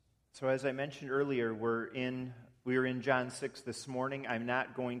So as I mentioned earlier, we were in John 6 this morning. I'm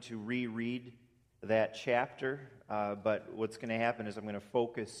not going to reread that chapter, but what's going to happen is I'm going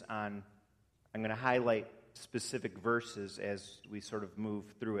to highlight specific verses as we sort of move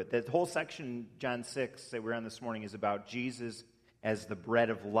through it. The whole section, John 6, that we're on this morning is about Jesus as the bread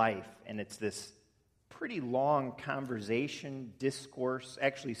of life, and it's this pretty long conversation, discourse,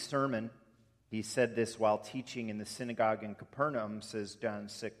 actually sermon. He said this while teaching in the synagogue in Capernaum, says John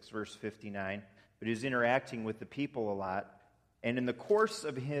 6, verse 59. But he was interacting with the people a lot. And in the course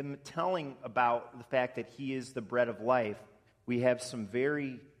of him telling about the fact that he is the bread of life, we have some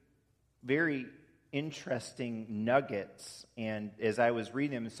very, very interesting nuggets. And as I was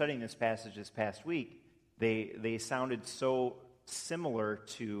reading them and studying this passage this past week, they sounded so similar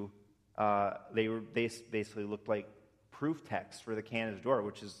to, they basically looked like proof texts for the Canons of Dort,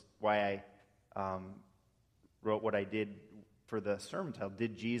 which is why I wrote what I did for the sermon title,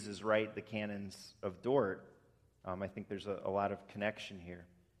 Did Jesus Write the Canons of Dort? I think there's a lot of connection here.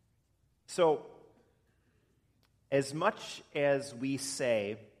 So, as much as we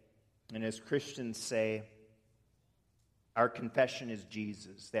say, and as Christians say, our confession is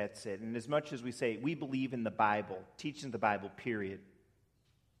Jesus, that's it. And as much as we say, we believe in the Bible, teaching the Bible, period.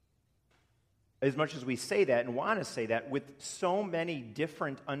 As much as we say that and want to say that, with so many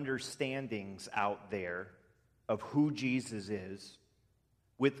different understandings out there of who Jesus is,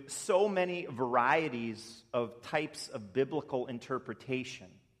 with so many varieties of types of biblical interpretation,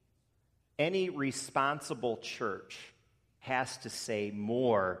 any responsible church has to say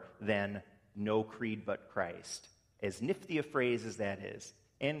more than no creed but Christ. As nifty a phrase as that is,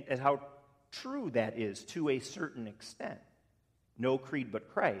 and as how true that is to a certain extent. No creed but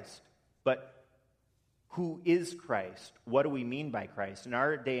Christ. But who is Christ? What do we mean by Christ? In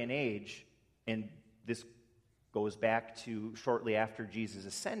our day and age, and this goes back to shortly after Jesus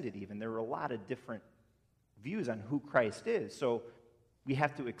ascended even, there were a lot of different views on who Christ is. So we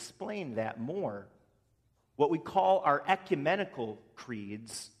have to explain that more. What we call our ecumenical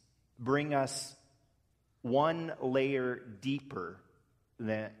creeds bring us one layer deeper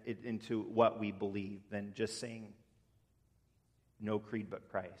into what we believe than just saying no creed but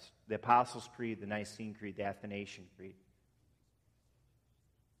Christ. The Apostles' Creed, the Nicene Creed, the Athanasian Creed.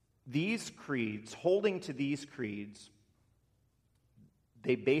 These creeds, holding to these creeds,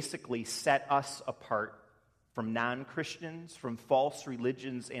 they basically set us apart from non-Christians, from false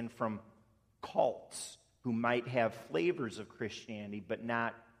religions, and from cults who might have flavors of Christianity but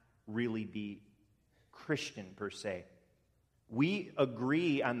not really be Christian per se. We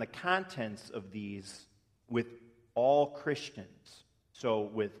agree on the contents of these with all Christians. So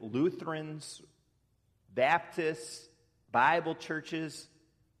with Lutherans, Baptists, Bible churches,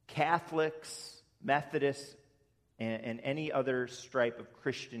 Catholics, Methodists, and any other stripe of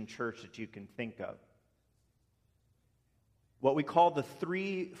Christian church that you can think of. What we call the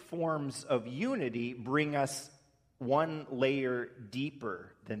three forms of unity bring us one layer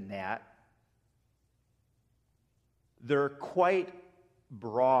deeper than that. They're quite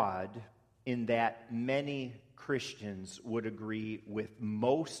broad in that many Christians would agree with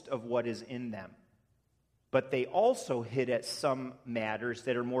most of what is in them. But they also hit at some matters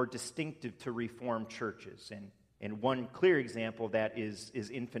that are more distinctive to Reformed churches. And one clear example of that is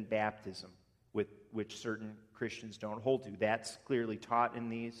infant baptism, with which certain Christians don't hold to. That's clearly taught in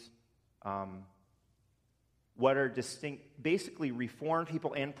these. What are distinct, basically Reformed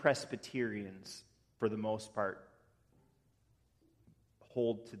people and Presbyterians, for the most part,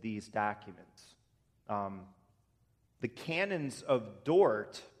 hold to these documents. The Canons of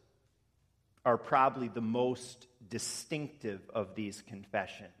Dort are probably the most distinctive of these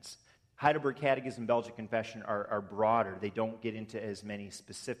confessions. Heidelberg Catechism and Belgic Confession are broader. They don't get into as many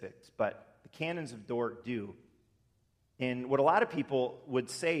specifics, but the Canons of Dort do. And what a lot of people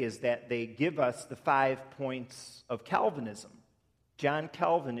would say is that they give us the 5 points of Calvinism. John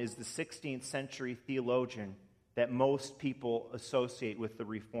Calvin is the 16th century theologian that most people associate with the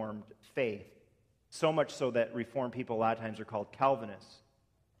Reformed faith. So much so that Reformed people a lot of times are called Calvinists.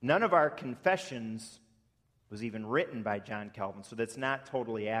 None of our confessions was even written by John Calvin, so that's not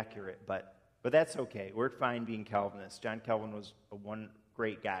totally accurate, but that's okay. We're fine being Calvinists. John Calvin was one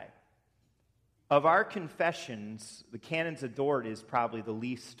great guy. Of our confessions, the Canons of Dort is probably the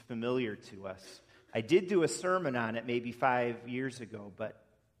least familiar to us. I did do a sermon on it maybe 5 years ago, but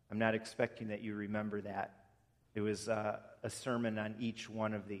I'm not expecting that you remember that. It was a sermon on each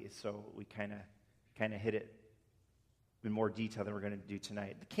one of these, so we kind of hit it in more detail than we're going to do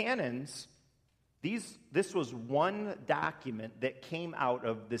tonight. The canons, this was one document that came out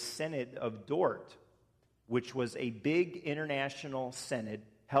of the Synod of Dort, which was a big international synod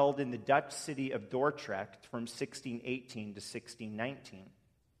held in the Dutch city of Dordrecht from 1618 to 1619.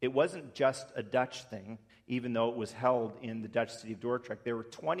 It wasn't just a Dutch thing, even though it was held in the Dutch city of Dordrecht. There were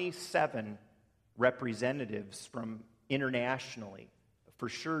 27 representatives from internationally, for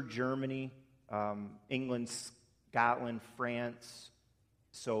sure Germany, England, Scotland, France,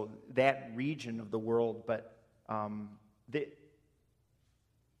 so that region of the world. But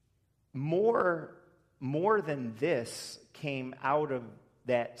more than this came out of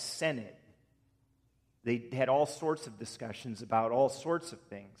that Synod. They had all sorts of discussions about all sorts of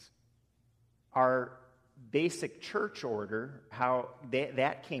things. Our basic church order, how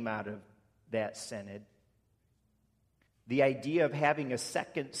that came out of that Synod. The idea of having a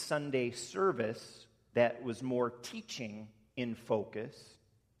second Sunday service that was more teaching in focus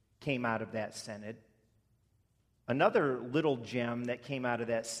came out of that Synod. Another little gem that came out of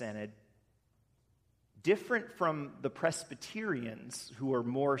that Synod, different from the Presbyterians, who are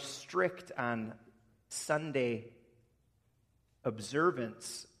more strict on Sunday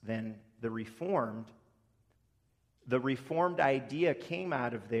observance than the Reformed idea came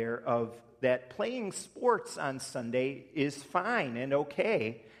out of there of that playing sports on Sunday is fine and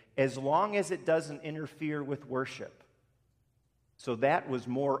okay as long as it doesn't interfere with worship. So that was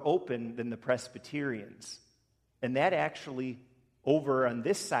more open than the Presbyterians. And that actually, over on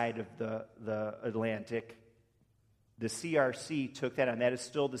this side of the Atlantic, the CRC took that on. That is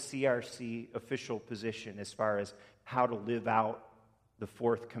still the CRC official position as far as how to live out the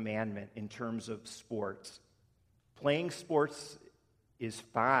fourth commandment in terms of sports. Playing sports is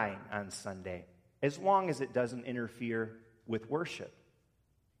fine on Sunday as long as it doesn't interfere with worship.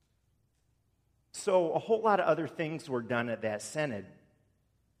 So a whole lot of other things were done at that Synod.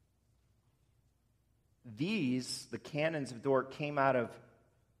 These, the Canons of Dort, came out of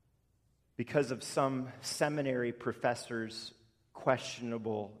because of some seminary professors'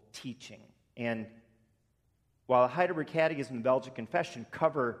 questionable teaching. And while the Heidelberg Catechism and the Belgic Confession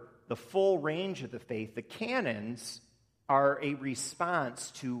cover the full range of the faith, the canons are a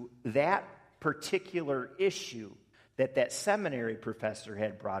response to that particular issue that seminary professor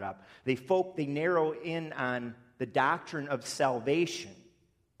had brought up. They narrow in on the doctrine of salvation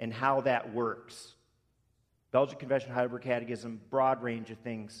and how that works. Belgic Confession, Heidelberg Catechism, broad range of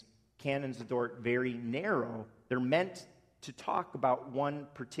things. Canons of Dort, very narrow. They're meant to talk about one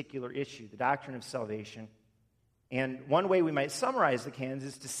particular issue, the doctrine of salvation. And one way we might summarize the canons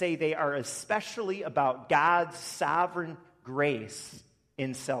is to say they are especially about God's sovereign grace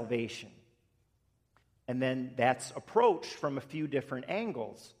in salvation. And then that's approached from a few different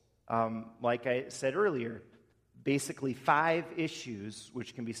angles. Like I said earlier, basically 5 issues,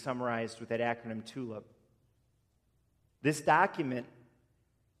 which can be summarized with that acronym TULIP. This document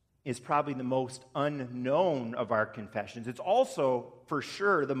is probably the most unknown of our confessions. It's also, for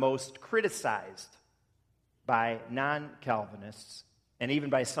sure, the most criticized by non-Calvinists and even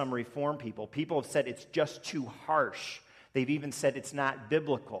by some Reformed people. People have said it's just too harsh. They've even said it's not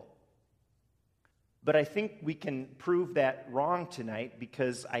biblical. But I think we can prove that wrong tonight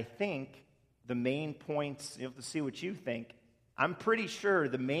because I think the main points, you'll have to see what you think, I'm pretty sure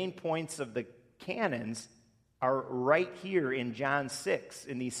the main points of the canons are right here in John 6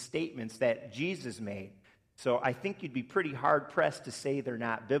 in these statements that Jesus made. So I think you'd be pretty hard-pressed to say they're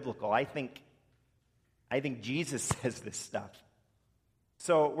not biblical. I think Jesus says this stuff.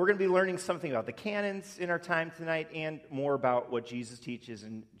 So we're going to be learning something about the canons in our time tonight and more about what Jesus teaches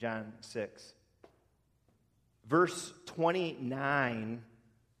in John 6. Verse 29,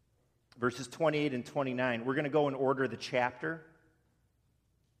 verses 28 and 29, we're going to go in order of the chapter.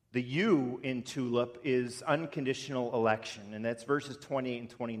 The U in TULIP is unconditional election, and that's verses 28 and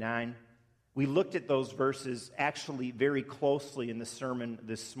 29. We looked at those verses actually very closely in the sermon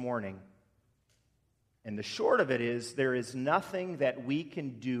this morning. And the short of it is, there is nothing that we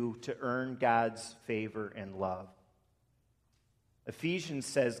can do to earn God's favor and love. Ephesians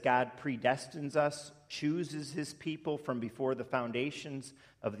says God predestines us, chooses his people from before the foundations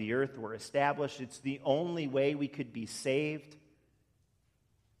of the earth were established. It's the only way we could be saved.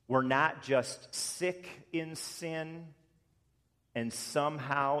 We're not just sick in sin and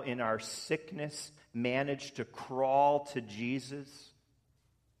somehow in our sickness manage to crawl to Jesus.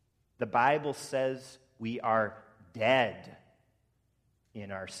 The Bible says we are dead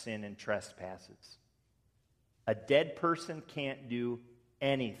in our sin and trespasses. A dead person can't do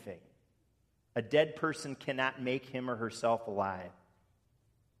anything. A dead person cannot make him or herself alive.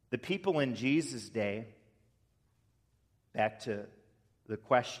 The people in Jesus' day, back to the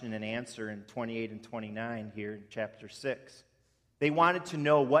question and answer in 28 and 29 here in chapter 6, they wanted to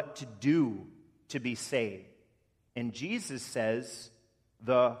know what to do to be saved. And Jesus says,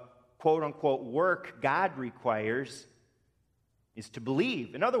 The quote-unquote work God requires is to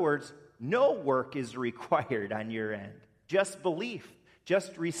believe. In other words, no work is required on your end. Just belief.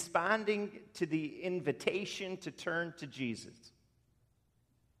 Just responding to the invitation to turn to Jesus.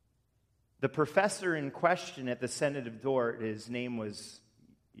 The professor in question at the Synod of Dort, his name was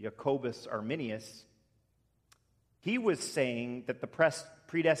Jacobus Arminius, he was saying that the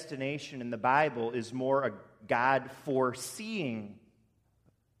predestination in the Bible is more a God foreseeing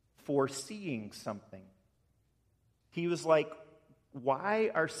something. He was like,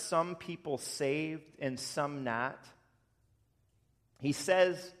 why are some people saved and some not? He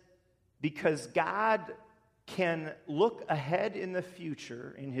says, because God can look ahead in the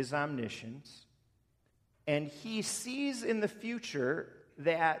future in his omniscience, and he sees in the future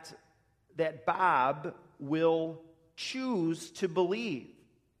that Bob will choose to believe.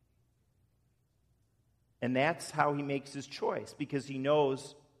 And that's how he makes his choice, because he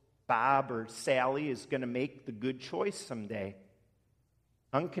knows Bob or Sally is going to make the good choice someday.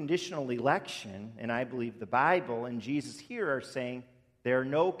 Unconditional election, and I believe the Bible and Jesus here are saying there are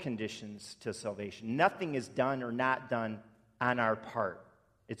no conditions to salvation. Nothing is done or not done on our part.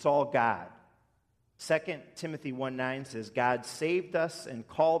 It's all God. 2 Timothy 1:9 says, God saved us and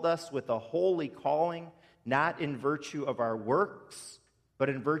called us with a holy calling, not in virtue of our works, but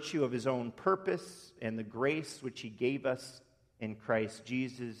in virtue of his own purpose and the grace which he gave us in Christ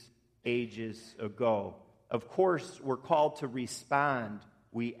Jesus ages ago. Of course, we're called to respond.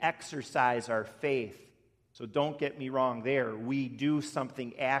 We exercise our faith. So don't get me wrong there. We do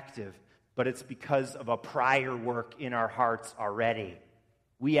something active, but it's because of a prior work in our hearts already.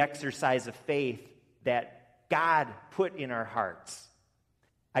 We exercise a faith that God put in our hearts.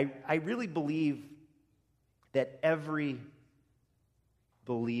 I really believe that every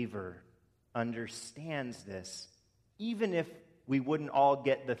believer understands this, even if we wouldn't all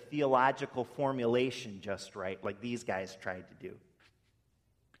get the theological formulation just right, like these guys tried to do.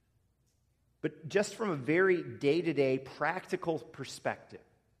 But just from a very day-to-day practical perspective,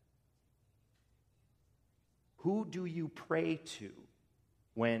 who do you pray to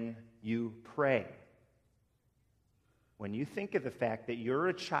when you pray? When you think of the fact that you're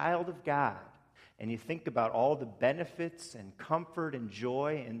a child of God, and you think about all the benefits and comfort and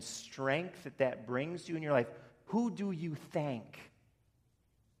joy and strength that brings you in your life, who do you thank?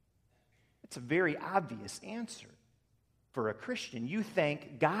 It's a very obvious answer for a Christian. You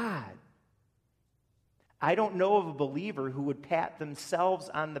thank God. I don't know of a believer who would pat themselves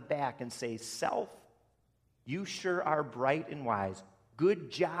on the back and say, self, you sure are bright and wise. Good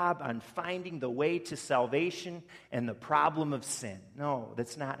job on finding the way to salvation and the problem of sin. No,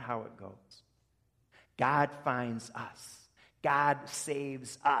 that's not how it goes. God finds us. God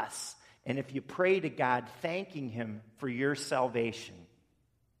saves us. And if you pray to God thanking him for your salvation,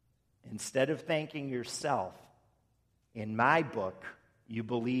 instead of thanking yourself, in my book, you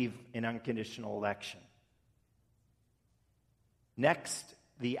believe in unconditional election. Next,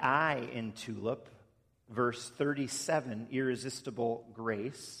 the I in TULIP, verse 37, irresistible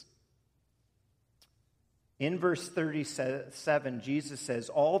grace. In verse 37, Jesus says,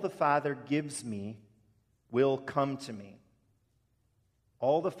 all the Father gives me will come to me.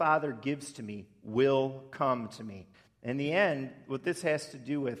 All the Father gives to me will come to me. In the end, what this has to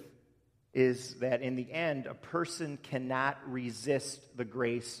do with is that in the end, a person cannot resist the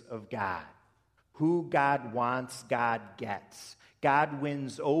grace of God. Who God wants, God gets. God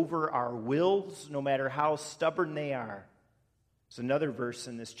wins over our wills, no matter how stubborn they are. There's another verse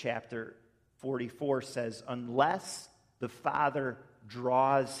in this chapter, 44, says, unless the Father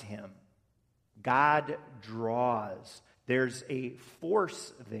draws him, God draws. There's a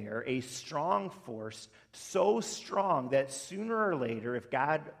force there, a strong force, so strong that sooner or later, if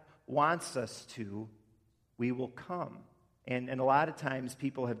God wants us to, we will come. And a lot of times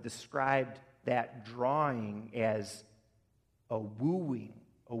people have described that drawing as a wooing.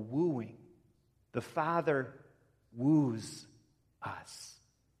 The Father woos us.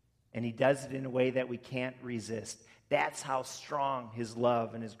 And he does it in a way that we can't resist. That's how strong his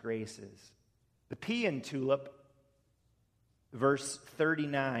love and his grace is. The P in TULIP, verse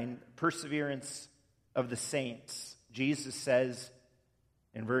 39, perseverance of the saints. Jesus says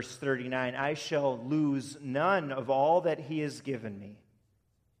in verse 39, I shall lose none of all that he has given me,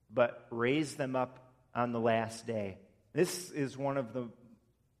 but raise them up on the last day. This is one of the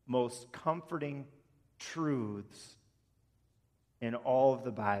most comforting truths in all of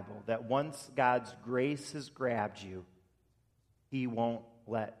the Bible, that once God's grace has grabbed you, he won't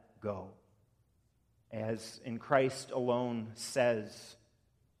let go. As in Christ alone says,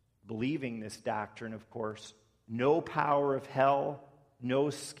 believing this doctrine, of course, no power of hell, No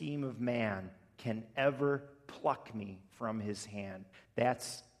scheme of man can ever pluck me from his hand.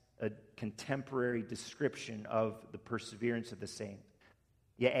 That's a contemporary description of the perseverance of the saints.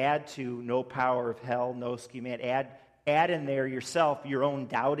 You add to no power of hell, no scheme of man. Add in there yourself, your own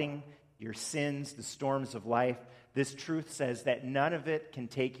doubting, your sins, the storms of life. This truth says that none of it can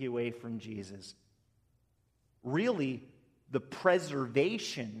take you away from Jesus. Really, the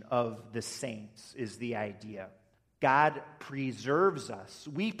preservation of the saints is the idea. God preserves us.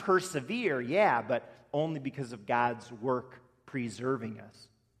 We persevere, yeah, but only because of God's work preserving us.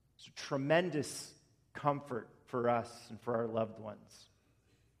 It's a tremendous comfort for us and for our loved ones.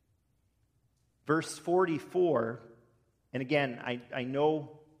 Verse 44, and again, I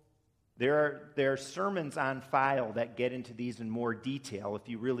know there are sermons on file that get into these in more detail if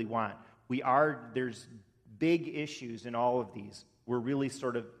you really want. There's big issues in all of these. We're really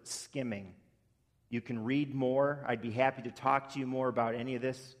sort of skimming. You can read more. I'd be happy to talk to you more about any of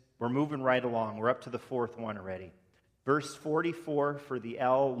this. We're moving right along. We're up to the fourth one already. Verse 44 for the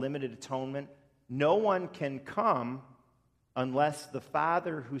L, limited atonement. No one can come unless the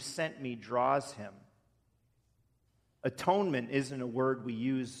Father who sent me draws him. Atonement isn't a word we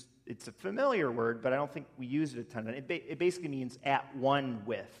use. It's a familiar word, but I don't think we use it a ton. It basically means at one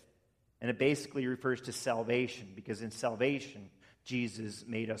with. And it basically refers to salvation, because in salvation, Jesus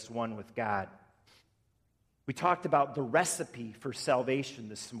made us one with God. We talked about the recipe for salvation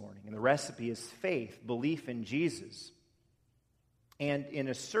this morning, and the recipe is faith, belief in Jesus. And in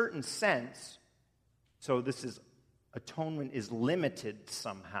a certain sense, so atonement is limited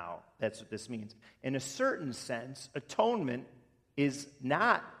somehow. That's what this means. In a certain sense, atonement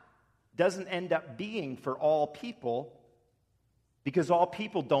doesn't end up being for all people, because all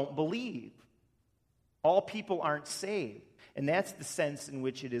people don't believe. All people aren't saved. And that's the sense in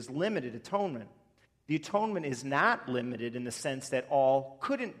which it is limited atonement. The atonement is not limited in the sense that all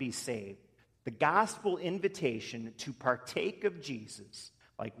couldn't be saved. The gospel invitation to partake of Jesus,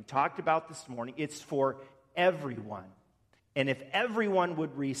 like we talked about this morning, it's for everyone. And if everyone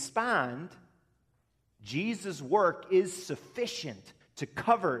would respond, Jesus' work is sufficient to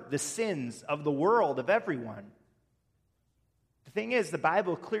cover the sins of the world, of everyone. The thing is, the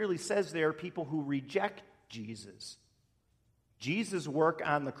Bible clearly says there are people who reject Jesus. Jesus' work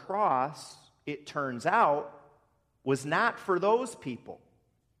on the cross, it turns out, was not for those people.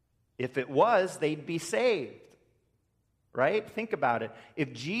 If it was, they'd be saved. Right? Think about it.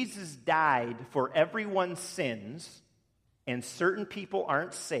 If Jesus died for everyone's sins and certain people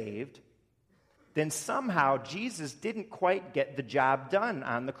aren't saved, then somehow Jesus didn't quite get the job done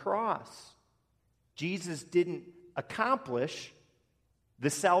on the cross. Jesus didn't accomplish the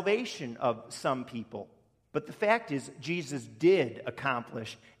salvation of some people. But the fact is, Jesus did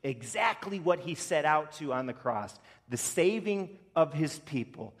accomplish exactly what he set out to on the cross. The saving of his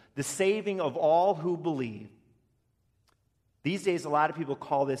people. The saving of all who believe. These days, a lot of people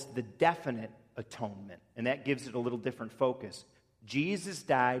call this the definite atonement. And that gives it a little different focus. Jesus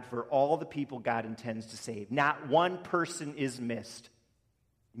died for all the people God intends to save. Not one person is missed.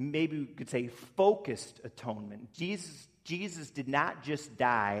 Maybe we could say focused atonement. Jesus did not just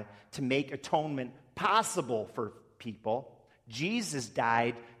die to make atonement possible for people. Jesus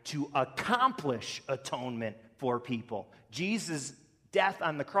died to accomplish atonement for people. Jesus' death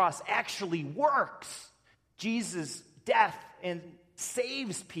on the cross actually works. Jesus' death and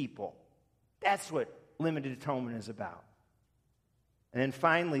saves people. That's what limited atonement is about. And then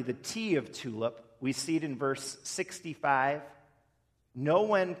finally, the T of tulip, we see it in verse 65. No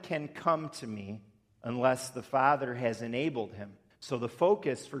one can come to me unless the Father has enabled him. So the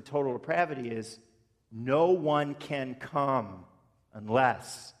focus for total depravity is no one can come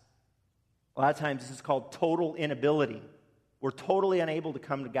unless. A lot of times this is called total inability. We're totally unable to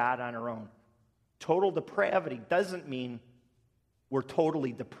come to God on our own. Total depravity doesn't mean we're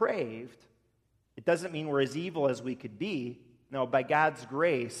totally depraved. It doesn't mean we're as evil as we could be. No, by God's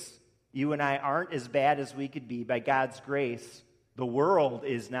grace, you and I aren't as bad as we could be. By God's grace, the world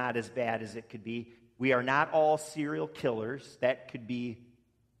is not as bad as it could be. We are not all serial killers. That could be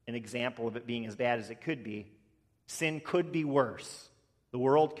an example of it being as bad as it could be. Sin could be worse. The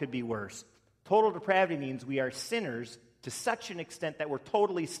world could be worse. Total depravity means we are sinners to such an extent that we're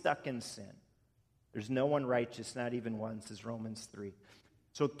totally stuck in sin. There's no one righteous, not even one, says Romans 3.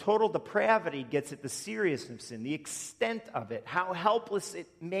 So total depravity gets at the seriousness of sin, the extent of it, how helpless it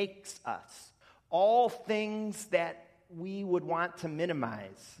makes us. All things that we would want to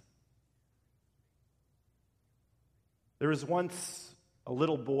minimize. There was once a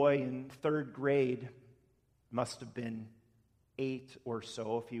little boy in third grade, must have been 8 or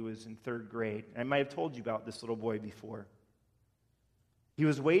so if he was in third grade. I might have told you about this little boy before. He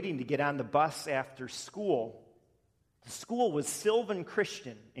was waiting to get on the bus after school. The school was Sylvan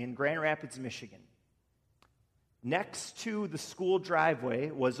Christian in Grand Rapids, Michigan. Next to the school driveway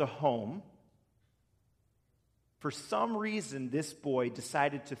was a home. For some reason, this boy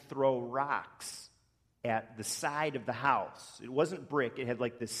decided to throw rocks at the side of the house. It wasn't brick, it had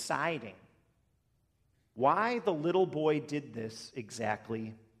like this siding. Why the little boy did this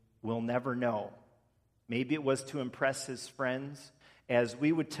exactly, we'll never know. Maybe it was to impress his friends. As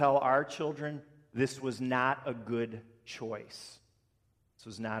we would tell our children, this was not a good choice. This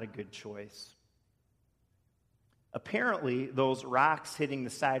was not a good choice. Apparently, those rocks hitting the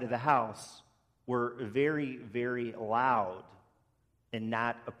side of the house were very, very loud and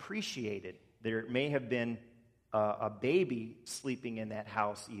not appreciated. There may have been a baby sleeping in that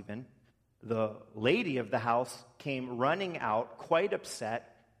house even. The lady of the house came running out, quite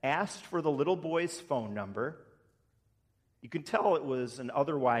upset, asked for the little boy's phone number. You can tell it was an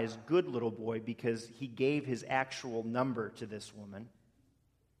otherwise good little boy because he gave his actual number to this woman.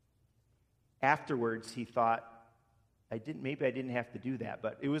 Afterwards, he thought, maybe I didn't have to do that,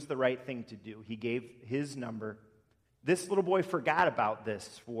 but it was the right thing to do. He gave his number. This little boy forgot about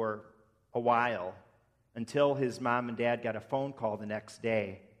this for a while until his mom and dad got a phone call the next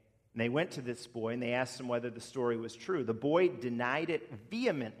day. And they went to this boy and they asked him whether the story was true. The boy denied it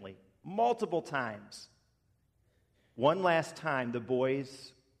vehemently, multiple times. One last time, the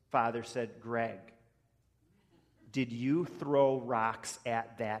boy's father said, "Greg, did you throw rocks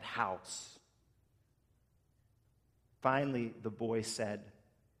at that house?" Finally, the boy said,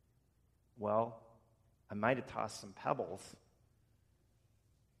 "Well, I might have tossed some pebbles."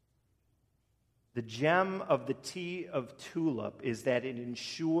 The gem of the tea of tulip is that it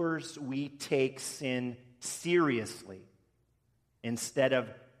ensures we take sin seriously instead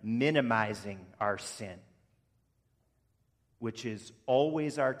of minimizing our sin, which is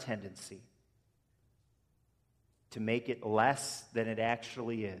always our tendency, to make it less than it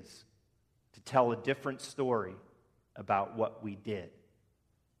actually is, to tell a different story about what we did.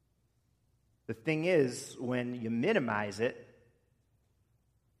 The thing is, when you minimize it,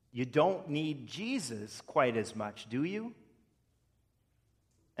 you don't need Jesus quite as much, do you?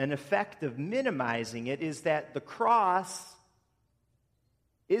 An effect of minimizing it is that the cross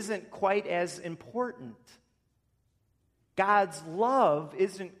isn't quite as important. God's love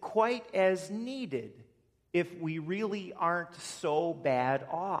isn't quite as needed if we really aren't so bad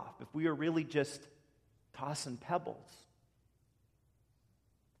off, if we are really just tossing pebbles.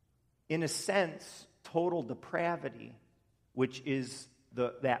 In a sense, total depravity, which is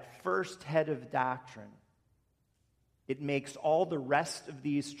that first head of doctrine, it makes all the rest of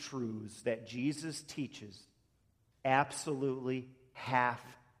these truths that Jesus teaches absolutely have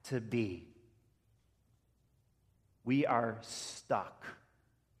to be. We are stuck.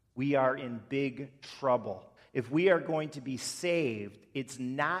 We are in big trouble. If we are going to be saved, it's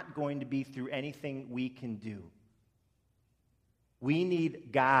not going to be through anything we can do. We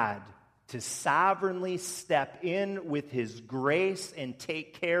need God to sovereignly step in with His grace and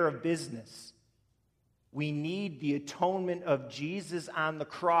take care of business. We need the atonement of Jesus on the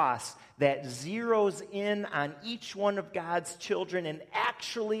cross that zeroes in on each one of God's children and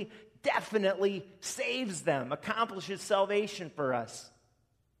actually, definitely saves them, accomplishes salvation for us.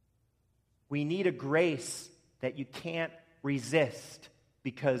 We need a grace that you can't resist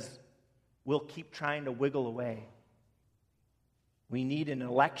because we'll keep trying to wiggle away. We need an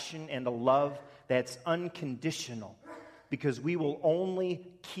election and a love that's unconditional because we will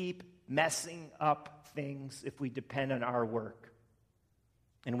only keep messing up things if we depend on our work.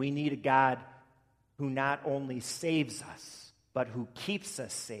 And we need a God who not only saves us, but who keeps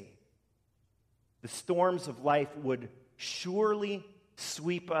us safe. The storms of life would surely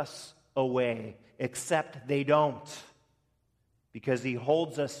sweep us away, except they don't, because He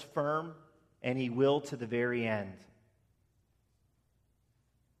holds us firm and He will to the very end.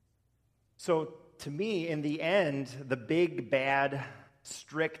 So, to me, in the end, the big, bad,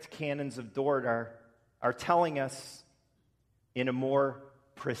 strict canons of Dort are telling us in a more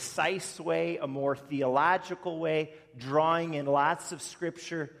precise way, a more theological way, drawing in lots of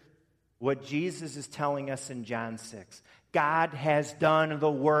Scripture, what Jesus is telling us in John 6. God has done the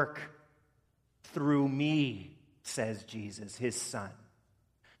work through me, says Jesus, His Son.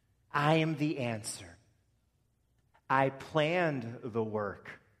 I am the answer. I planned the work.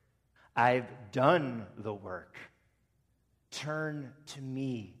 I've done the work. Turn to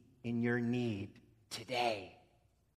me in your need today.